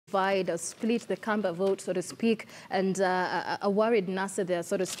divide or split the Kamba vote, so to speak, and a worried Nasser there,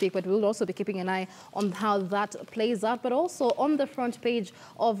 so to speak. But we'll also be keeping an eye on how that plays out. But also on the front page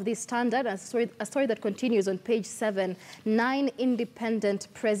of the Standard, a story that continues on page 7, 9 independent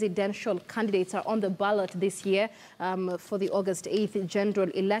presidential candidates are on the ballot this year for the August 8th general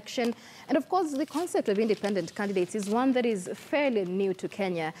election. And of course, the concept of independent candidates is one that is fairly new to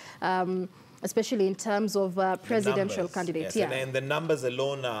Kenya. Especially in terms of presidential candidates. Yes, yeah. and the numbers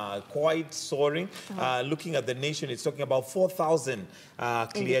alone are quite soaring. Looking at the nation, it's talking about 4,000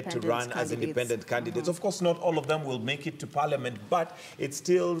 cleared to run as independent candidates. Of course, not all of them will make it to parliament, but it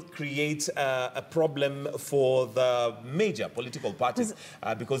still creates a problem for the major political parties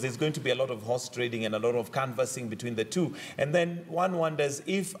because there's going to be a lot of horse trading and a lot of canvassing between the two. And then one wonders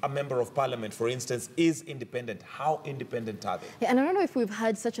if a member of parliament, for instance, is independent. How independent are they? Yeah, and I don't know if we've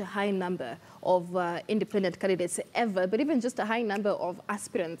had such a high number of independent candidates ever, but even just a high number of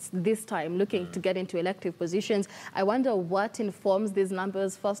aspirants this time looking to get into elective positions. I wonder what informs these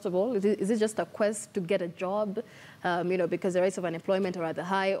numbers, first of all. Is it just a quest to get a job, you know, because the rates of unemployment are rather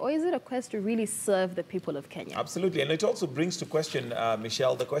high, or is it a quest to really serve the people of Kenya? Absolutely, and it also brings to question,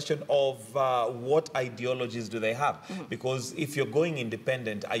 Michelle, the question of what ideologies do they have? Because if you're going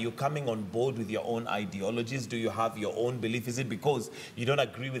independent, are you coming on board with your own ideologies? Do you have your own belief? Is it because you don't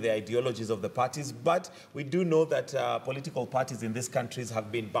agree with the ideologies of the parties? But we do know that political parties in these countries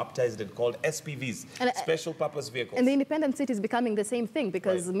have been baptized and called SPVs, special purpose vehicles. And the independent seat is becoming the same thing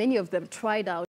because many of them tried out